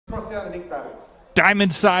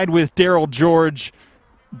Diamond side with Darryl George.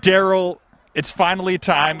 Darryl, it's finally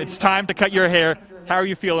time. It's time to cut your hair. How are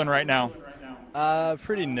you feeling right now?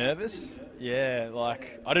 Pretty nervous. Yeah,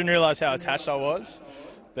 like I didn't realize how attached I was,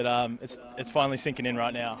 but it's finally sinking in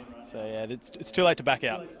right now. So yeah, it's too late to back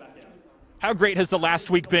out. How great has the last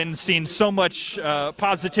week been, seeing so much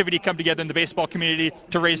positivity come together in the baseball community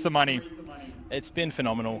to raise the money? It's been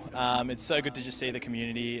phenomenal. It's so good to just see the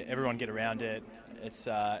community, everyone get around it. It's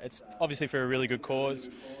obviously for a really good cause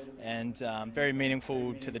and very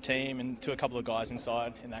meaningful to the team and to a couple of guys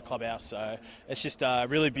inside in that clubhouse. So it's just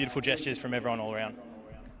really beautiful gestures from everyone all around.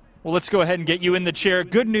 Well, let's go ahead and get you in the chair.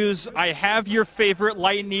 Good news, I have your favorite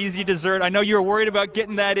light and easy dessert. I know you were worried about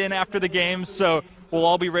getting that in after the game, so we'll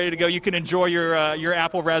all be ready to go. You can enjoy your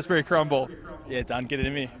apple raspberry crumble. Yeah, done. Get it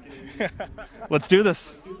in me. Let's do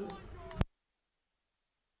this.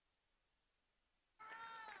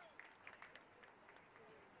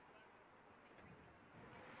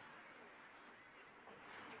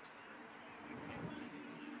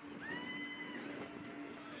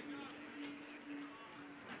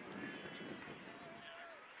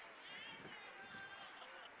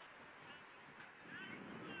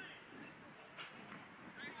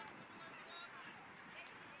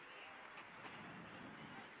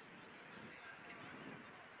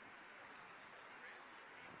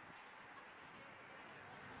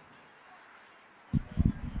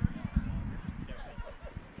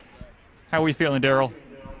 How are we feeling, Darryl?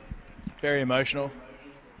 Very emotional.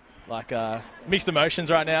 Like mixed emotions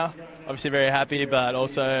right now. Obviously very happy, but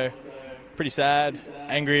also pretty sad,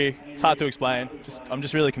 angry. It's hard to explain. I'm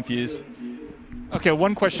just really confused. Okay,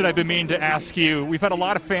 one question I've been meaning to ask you. We've had a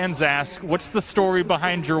lot of fans ask, what's the story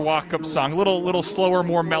behind your walk-up song? A little slower,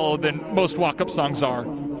 more mellow than most walk-up songs are.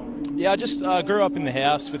 Yeah, I just grew up in the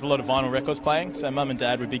house with a lot of vinyl records playing, so mum and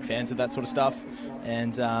dad were big fans of that sort of stuff.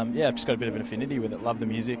 And yeah, I've just got a bit of an affinity with it. Love the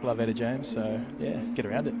music, love Etta James, so yeah, get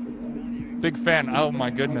around it. Big fan. Oh my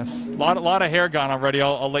goodness. A lot of hair gone already.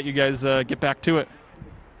 I'll let you guys get back to it.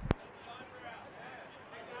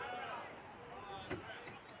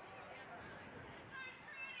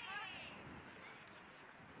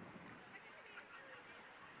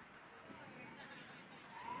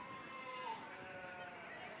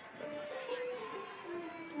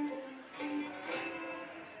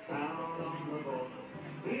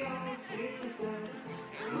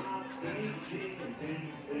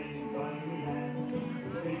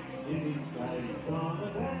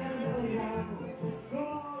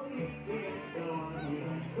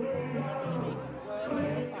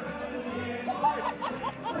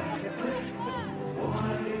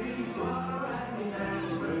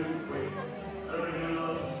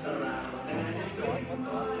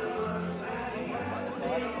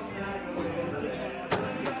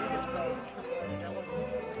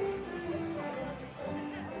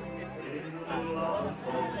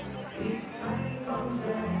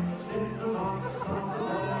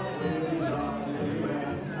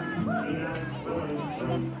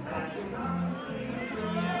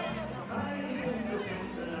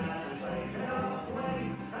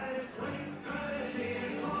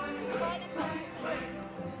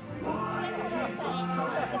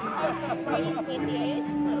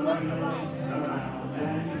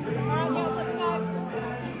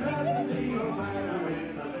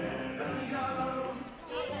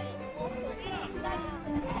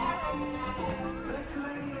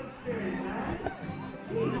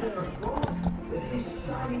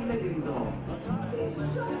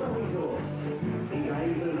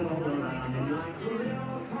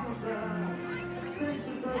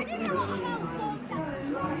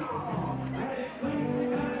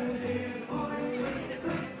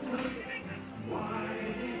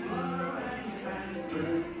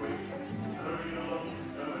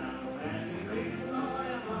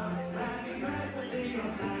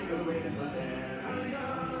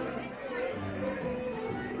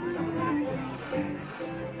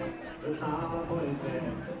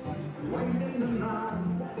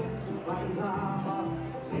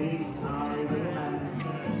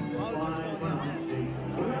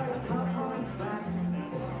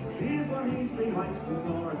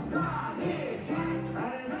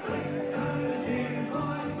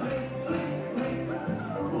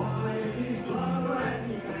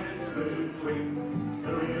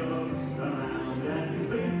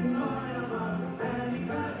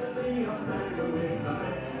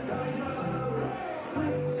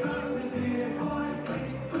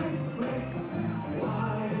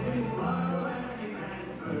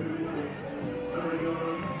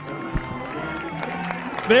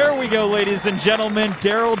 There we go, ladies and gentlemen.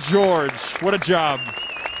 Darryl George. What a job.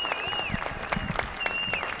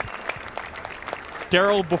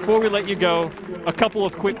 Darryl, before we let you go, a couple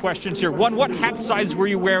of quick questions here. One, what hat size were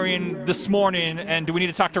you wearing this morning, and do we need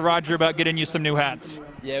to talk to Roger about getting you some new hats?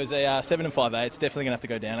 Yeah, it was a 7 and 5/8. It's definitely going to have to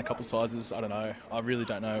go down a couple sizes. I don't know. I really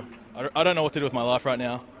don't know. I don't know what to do with my life right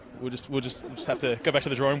now. We'll just have to go back to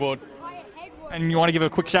the drawing board. And you want to give a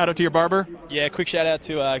quick shout out to your barber? Yeah, quick shout out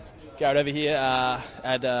to Garrett over here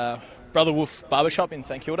at Brother Wolf Barbershop in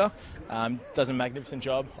St Kilda. Does a magnificent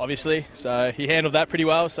job, obviously. So he handled that pretty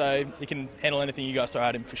well. So he can handle anything you guys throw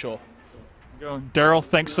at him for sure. Darryl,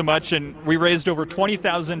 thanks so much. And we raised over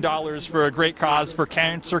 $20,000 for a great cause for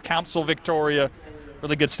Cancer Council Victoria.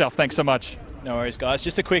 Really good stuff. Thanks so much. No worries, guys.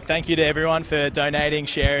 Just a quick thank you to everyone for donating,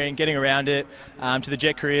 sharing, getting around it, to the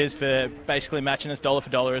Jet Careers for basically matching us dollar for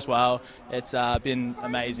dollar as well. It's been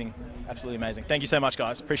amazing, absolutely amazing. Thank you so much,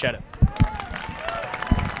 guys. Appreciate it.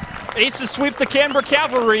 Aces sweep the Canberra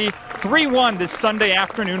Cavalry 3-1 this Sunday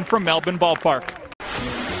afternoon from Melbourne Ballpark.